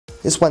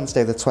It's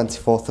Wednesday the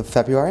 24th of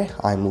February,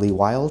 I'm Lee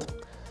Wild.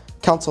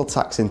 Council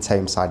tax in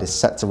Tameside is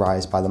set to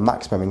rise by the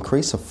maximum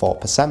increase of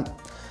 4%.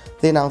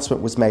 The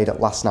announcement was made at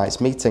last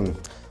night's meeting.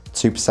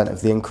 2%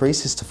 of the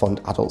increase is to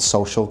fund adult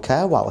social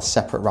care, while a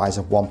separate rise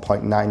of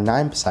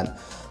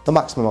 1.99%, the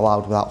maximum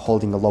allowed without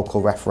holding a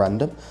local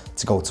referendum,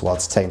 to go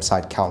towards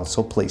Tameside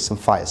Council, Police and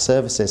Fire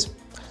Services.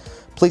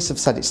 Police have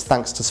said it's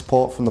thanks to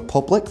support from the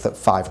public that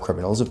 5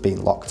 criminals have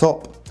been locked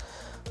up.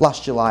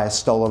 Last July, a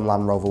stolen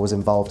Land Rover was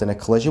involved in a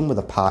collision with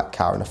a parked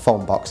car and a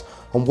phone box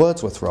on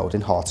Wordsworth Road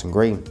in Horton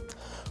Green.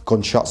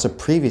 Gunshots had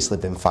previously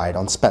been fired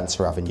on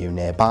Spencer Avenue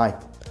nearby.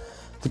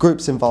 The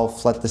groups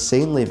involved fled the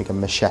scene, leaving a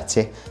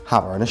machete,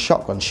 hammer and a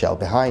shotgun shell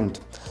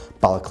behind.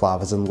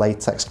 Balaclavas and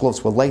latex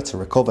gloves were later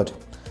recovered.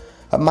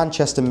 At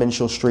Manchester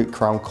Minshall Street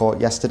Crown Court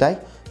yesterday,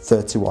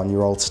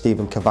 31-year-old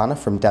Stephen Kavanagh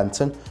from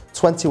Denton,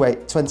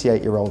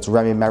 28-year-olds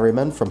Remy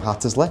Merriman from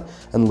Hattersley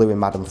and Louis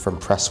Madden from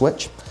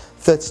Prestwich,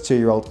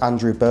 32-year-old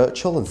Andrew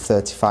Birchall and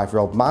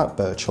 35-year-old Mark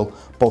Birchall,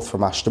 both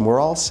from Ashton, were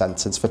all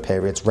sentenced for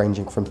periods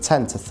ranging from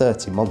 10 to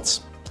 30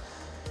 months.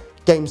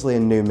 Gamesley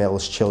and New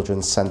Mills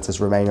children's centres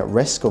remain at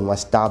risk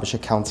unless Derbyshire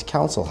County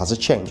Council has a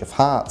change of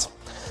heart.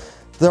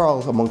 They're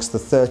all amongst the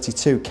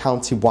 32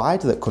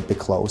 county-wide that could be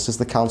closed as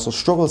the council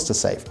struggles to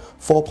save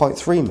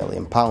 £4.3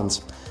 million.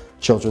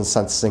 Children's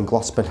centres in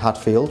Glossop and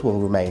Hadfield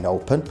will remain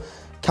open.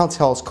 County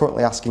Hall is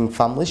currently asking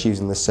families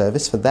using the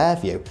service for their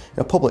view in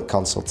a public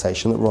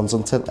consultation that runs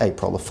until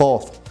April the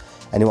 4th.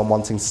 Anyone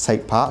wanting to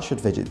take part should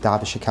visit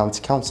Derbyshire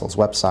County Council's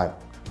website.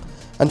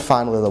 And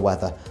finally, the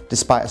weather.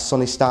 Despite a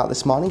sunny start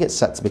this morning, it's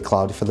set to be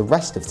cloudy for the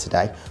rest of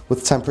today,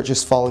 with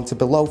temperatures falling to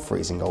below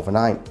freezing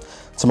overnight.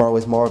 Tomorrow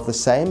is more of the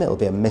same. It'll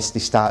be a misty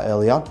start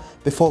early on,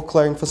 before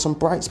clearing for some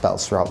bright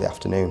spells throughout the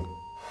afternoon.